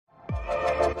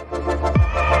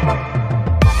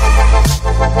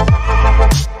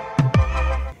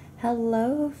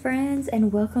Hello friends,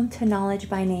 and welcome to Knowledge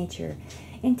by Nature.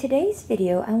 In today's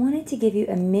video, I wanted to give you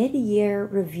a mid-year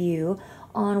review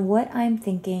on what I'm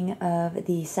thinking of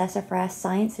the Sassafras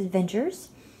Science Adventures.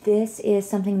 This is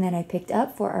something that I picked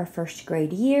up for our first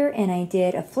grade year, and I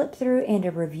did a flip through and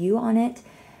a review on it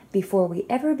before we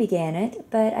ever began it,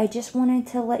 but I just wanted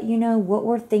to let you know what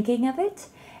we're thinking of it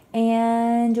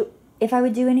and if I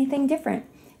would do anything different.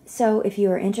 So if you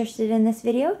are interested in this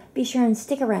video, be sure and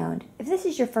stick around. If this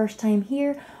is your first time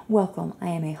here, welcome. I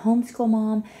am a homeschool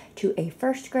mom to a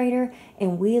first grader,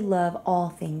 and we love all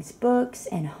things books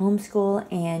and homeschool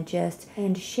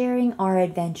and sharing our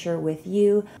adventure with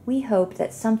you. We hope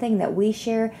that something that we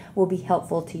share will be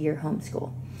helpful to your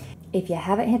homeschool. If you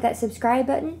haven't hit that subscribe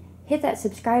button, hit that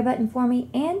subscribe button for me,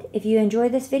 and if you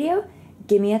enjoyed this video,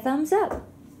 give me a thumbs up.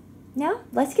 Now,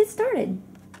 let's get started.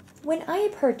 When I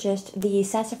purchased the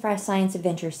Sassafras Science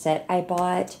Adventure set, I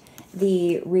bought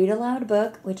the read-aloud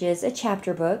book, which is a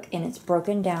chapter book, and it's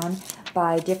broken down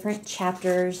by different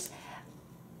chapters,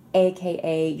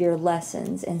 aka your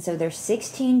lessons. And so there's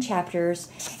 16 chapters,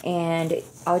 and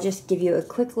I'll just give you a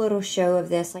quick little show of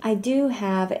this. I do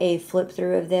have a flip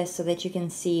through of this so that you can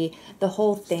see the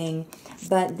whole thing,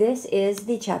 but this is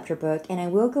the chapter book, and I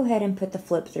will go ahead and put the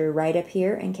flip through right up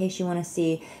here in case you want to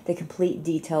see the complete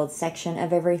detailed section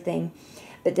of everything.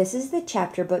 But this is the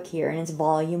chapter book here, and it's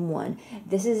volume 1.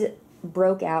 This is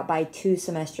broke out by 2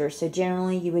 semesters, so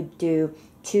generally you would do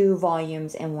 2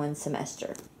 volumes in 1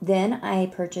 semester. Then I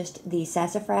purchased the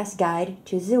Sassafras Guide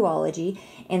to Zoology,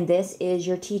 and this is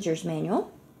your teacher's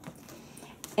manual.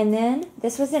 And then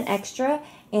this was an extra,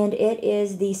 and it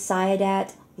is the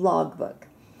Cyadat Logbook.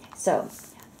 So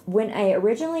when I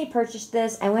originally purchased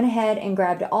this, I went ahead and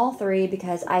grabbed all 3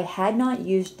 because I had not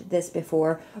used this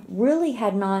before, really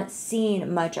had not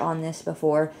seen much on this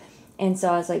before. And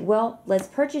so I was like, well, let's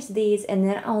purchase these, and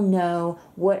then I'll know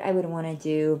what I would want to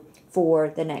do for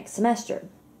the next semester.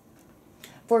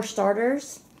 For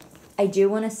starters, I do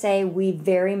want to say we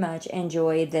very much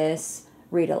enjoy this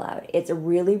read aloud. It's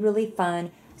really, really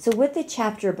fun. So with the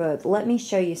chapter book, let me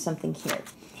show you something here.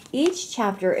 Each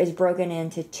chapter is broken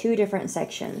into 2 different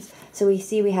sections. So we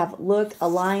see we have Look, a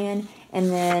lion,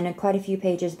 and then quite a few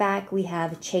pages back, we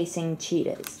have Chasing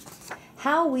cheetahs.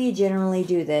 How we generally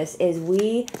do this is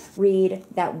we read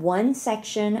that one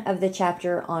section of the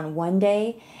chapter on one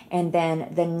day and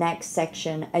then the next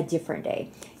section a different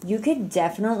day. You could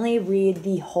definitely read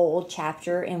the whole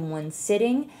chapter in one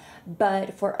sitting,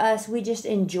 but for us, we just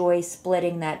enjoy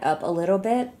splitting that up a little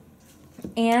bit.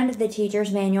 And the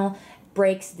teacher's manual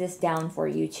breaks this down for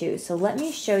you too. So let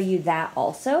me show you that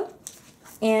also.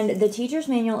 And the teacher's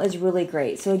manual is really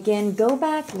great. So again, go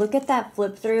back, look at that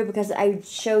flip through because I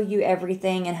show you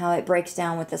everything and how it breaks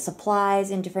down with the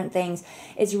supplies and different things.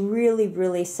 It's really,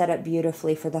 really set up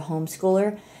beautifully for the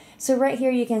homeschooler. So right here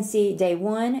you can see day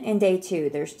 1 and day 2.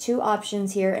 There's 2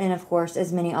 options here, and of course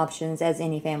as many options as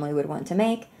any family would want to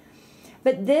make.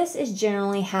 But this is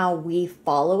generally how we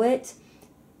follow it,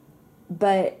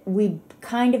 but we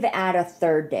kind of add a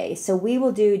 3rd day. So we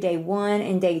will do day 1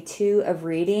 and day 2 of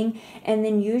reading, and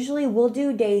then usually we'll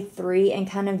do day 3 and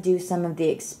kind of do some of the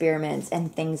experiments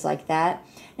and things like that.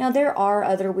 Now there are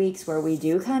other weeks where we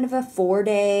do kind of a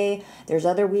 4-day. There's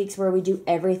other weeks where we do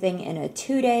everything in a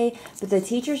 2-day, but the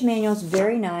teacher's manual is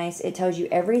very nice. It tells you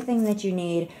everything that you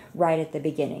need right at the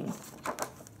beginning.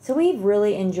 So we've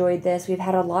really enjoyed this. We've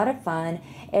had a lot of fun.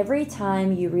 Every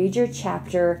time you read your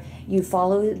chapter, you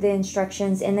follow the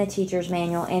instructions in the teacher's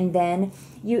manual, and then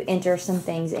you enter some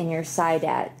things in your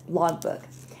Cyadat logbook.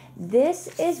 This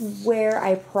is where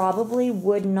I probably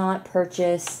would not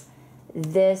purchase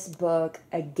this book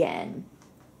again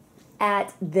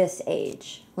at this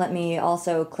age. Let me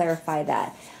also clarify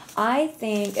that. I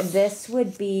think this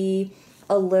would be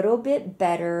a little bit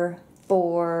better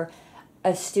for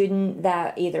a student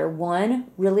that either 1,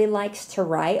 really likes to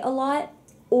write a lot,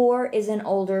 or is an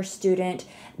older student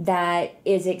that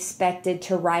is expected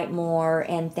to write more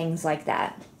and things like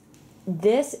that.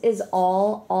 This is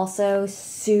all also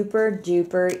super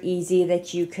duper easy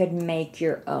that you could make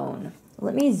your own.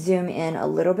 Let me zoom in a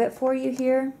little bit for you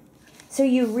here. So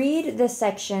you read the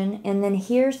section, and then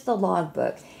here's the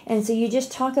logbook. And so you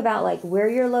just talk about like where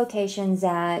your location's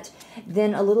at,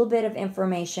 then a little bit of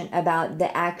information about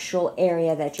the actual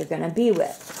area that you're going to be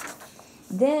with.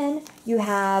 Then you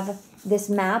have this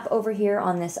map over here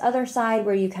on this other side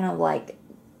where you kind of like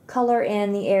color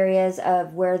in the areas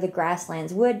of where the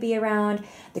grasslands would be around,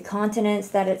 the continents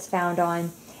that it's found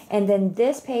on. And then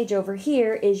this page over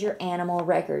here is your animal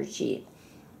record sheet.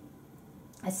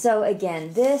 So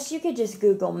again, this, you could just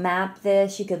Google map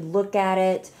this, you could look at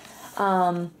it.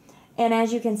 And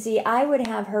as you can see, I would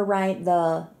have her write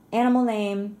the animal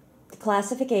name, the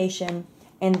classification,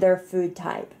 and their food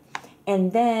type.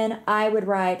 And then I would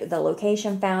write the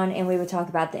location found, and we would talk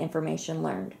about the information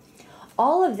learned.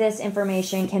 All of this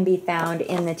information can be found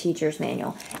in the teacher's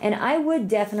manual. And I would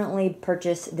definitely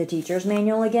purchase the teacher's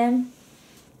manual again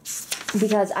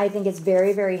because I think it's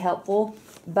very, very helpful.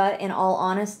 But in all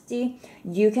honesty,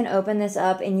 you can open this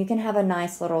up and you can have a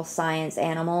nice little science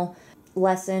animal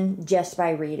lesson just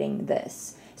by reading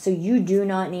this. So you do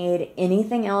not need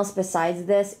anything else besides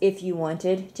this if you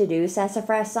wanted to do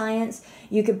Sassafras Science.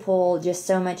 You could pull just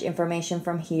so much information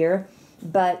from here,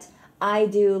 but I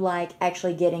do like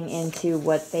actually getting into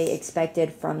what they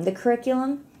expected from the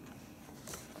curriculum.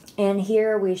 And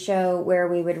here we show where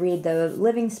we would read the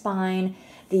living spine,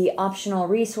 the optional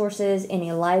resources,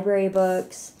 any library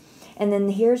books, and then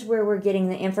here's where we're getting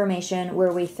the information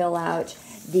where we fill out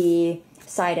the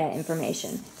SIDA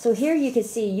information. So here you could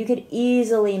see you could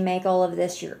easily make all of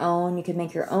this your own. You could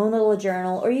make your own little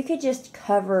journal, or you could just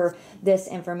cover this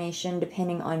information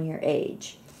depending on your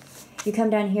age. You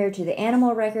come down here to the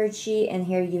animal record sheet, and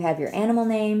here you have your animal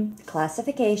name,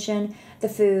 classification, the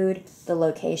food, the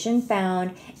location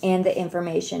found, and the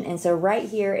information. And so right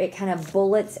here it kind of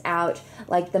bullets out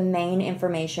like the main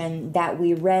information that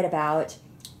we read about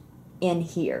in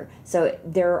here. So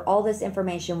all this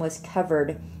information was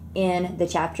covered in the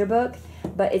chapter book,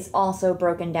 but it's also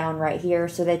broken down right here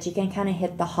so that you can kind of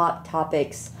hit the hot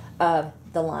topics of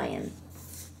the lion.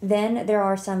 Then there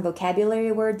are some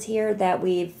vocabulary words here that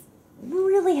we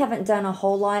really haven't done a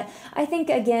whole lot. I think,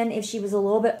 again, if she was a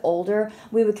little bit older,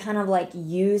 we would kind of like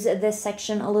use this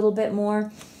section a little bit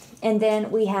more. And then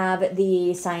we have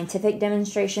the scientific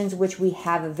demonstrations, which we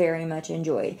have very much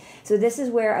enjoyed. So this is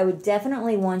where I would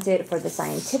definitely want it for the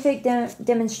scientific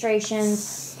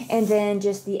demonstrations, and then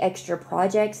just the extra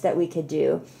projects that we could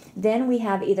do. Then we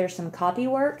have either some copy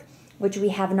work, which we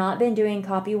have not been doing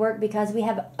copy work because we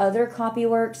have other copy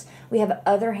works, we have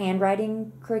other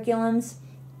handwriting curriculums.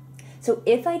 So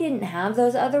if I didn't have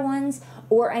those other ones,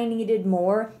 or I needed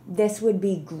more, this would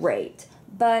be great.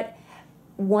 But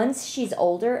once she's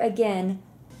older, again,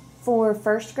 for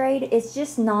first grade, it's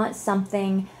just not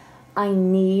something I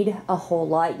need a whole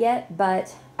lot yet,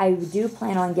 but I do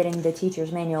plan on getting the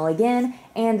teacher's manual again,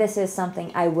 and this is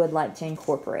something I would like to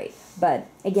incorporate. But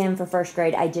again, for first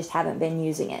grade, I just haven't been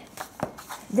using it.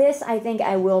 This, I think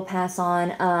I will pass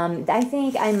on. I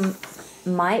think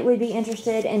I would be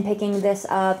interested in picking this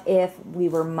up if we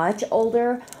were much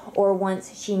older, or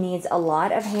once she needs a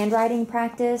lot of handwriting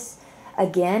practice.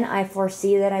 Again, I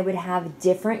foresee that I would have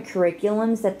different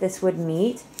curriculums that this would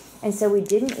meet. And so we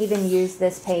didn't even use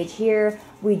this page here.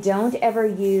 We don't ever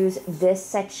use this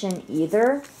section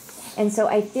either. And so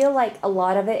I feel like a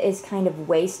lot of it is kind of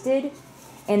wasted.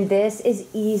 And this is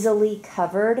easily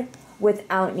covered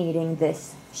without needing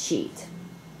this sheet.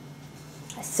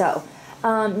 So,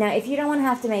 now if you don't want to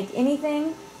have to make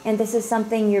anything, and this is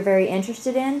something you're very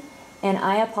interested in, and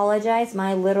I apologize,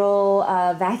 my little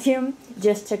vacuum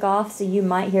just took off, so you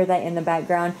might hear that in the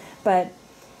background, but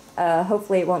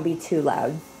hopefully it won't be too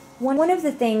loud. One of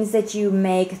the things that you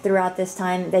make throughout this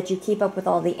time that you keep up with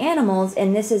all the animals,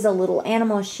 and this is a little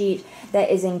animal sheet that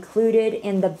is included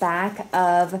in the back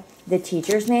of the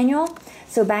teacher's manual.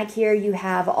 So back here you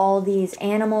have all these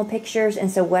animal pictures,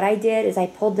 and so what I did is I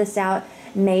pulled this out,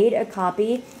 made a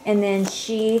copy, and then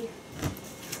she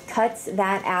cuts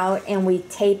that out and we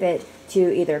tape it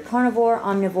to either carnivore,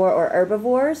 omnivore, or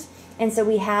herbivores. And so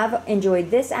we have enjoyed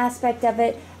this aspect of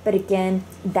it, but again,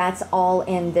 that's all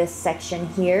in this section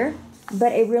here.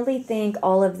 But I really think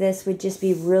all of this would just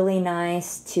be really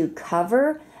nice to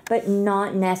cover, but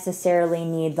not necessarily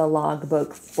need the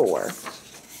logbook for.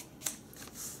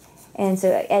 And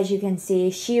so as you can see,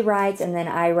 she writes and then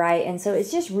I write. And so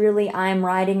it's just really, I'm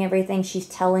writing everything she's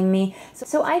telling me.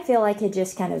 So I feel I could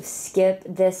just kind of skip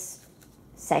this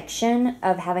section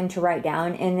of having to write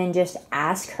down and then just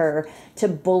ask her to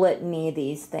bullet me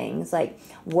these things. Like,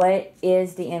 what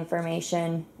is the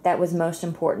information that was most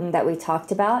important that we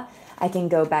talked about? I can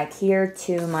go back here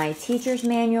to my teacher's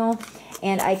manual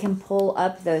and I can pull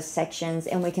up those sections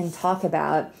and we can talk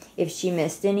about if she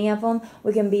missed any of them.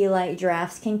 We can be like,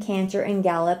 giraffes can canter and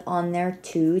gallop on their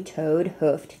two-toed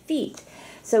hoofed feet.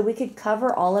 So we could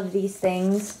cover all of these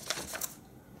things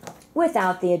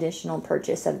without the additional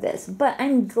purchase of this. But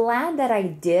I'm glad that I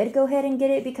did go ahead and get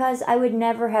it, because I would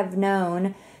never have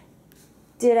known,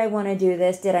 did I want to do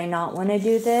this? Did I not want to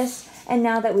do this? And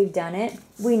now that we've done it,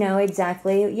 we know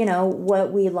exactly, you know,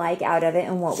 what we like out of it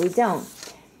and what we don't.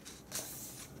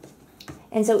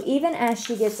 And so even as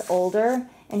she gets older,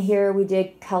 And here we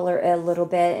did color a little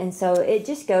bit, and so it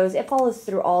just goes, it follows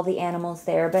through all the animals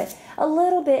there, but a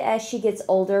little bit as she gets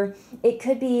older. It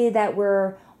could be that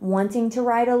we're wanting to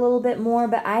write a little bit more,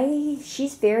 but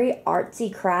she's very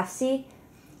artsy craftsy,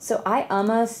 so I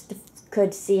almost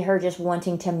could see her just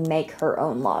wanting to make her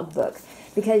own logbook,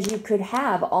 because you could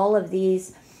have all of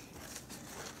these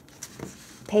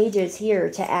pages here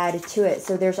to add to it.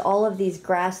 So there's all of these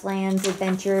grasslands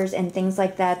adventures and things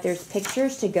like that. There's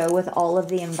pictures to go with all of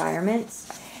the environments,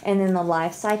 and then the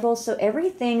life cycle. So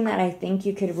everything that I think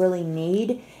you could really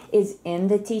need is in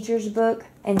the teacher's book,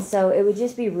 and so it would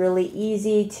just be really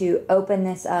easy to open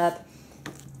this up,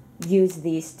 use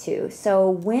these two. So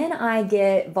when I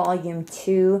get volume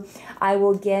 2, I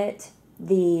will get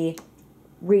the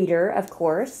reader, of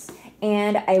course,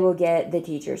 and I will get the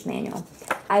teacher's manual.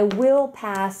 I will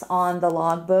pass on the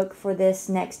logbook for this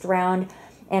next round,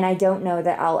 and I don't know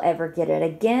that I'll ever get it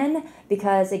again,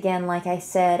 because again, like I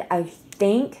said, I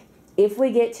think if we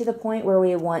get to the point where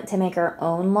we want to make our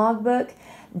own logbook,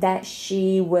 that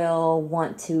she will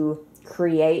want to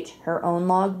create her own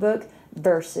logbook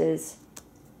versus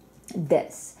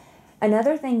this.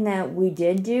 Another thing that we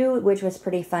did do, which was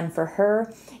pretty fun for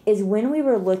her, is when we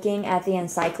were looking at the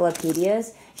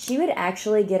encyclopedias, she would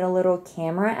actually get a little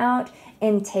camera out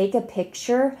and take a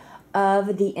picture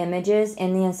of the images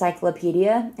in the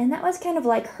encyclopedia, and that was kind of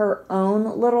like her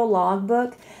own little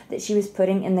logbook that she was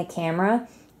putting in the camera,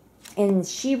 and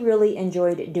she really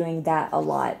enjoyed doing that a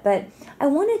lot. But I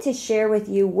wanted to share with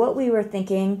you what we were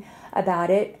thinking about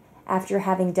it after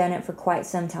having done it for quite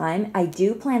some time. I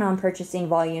do plan on purchasing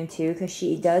volume 2 because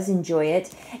she does enjoy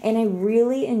it, and I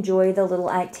really enjoy the little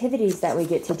activities that we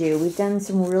get to do. We've done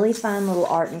some really fun little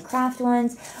art and craft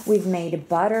ones. We've made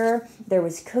butter. There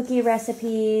was cookie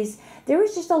recipes. There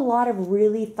was just a lot of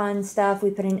really fun stuff.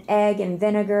 We put an egg and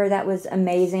vinegar. That was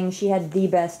amazing. She had the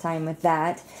best time with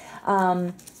that.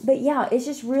 But yeah, it's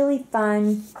just really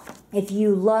fun. If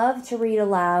you love to read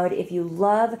aloud, if you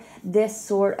love this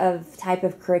sort of type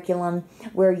of curriculum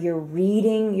where you're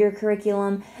reading your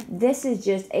curriculum, this is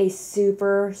just a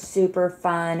super, super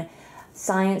fun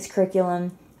science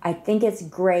curriculum. I think it's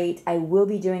great. I will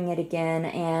be doing it again,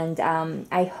 and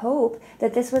I hope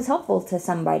that this was helpful to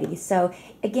somebody. So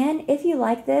again, if you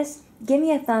like this, give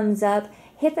me a thumbs up,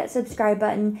 hit that subscribe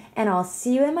button, and I'll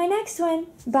see you in my next one.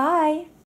 Bye!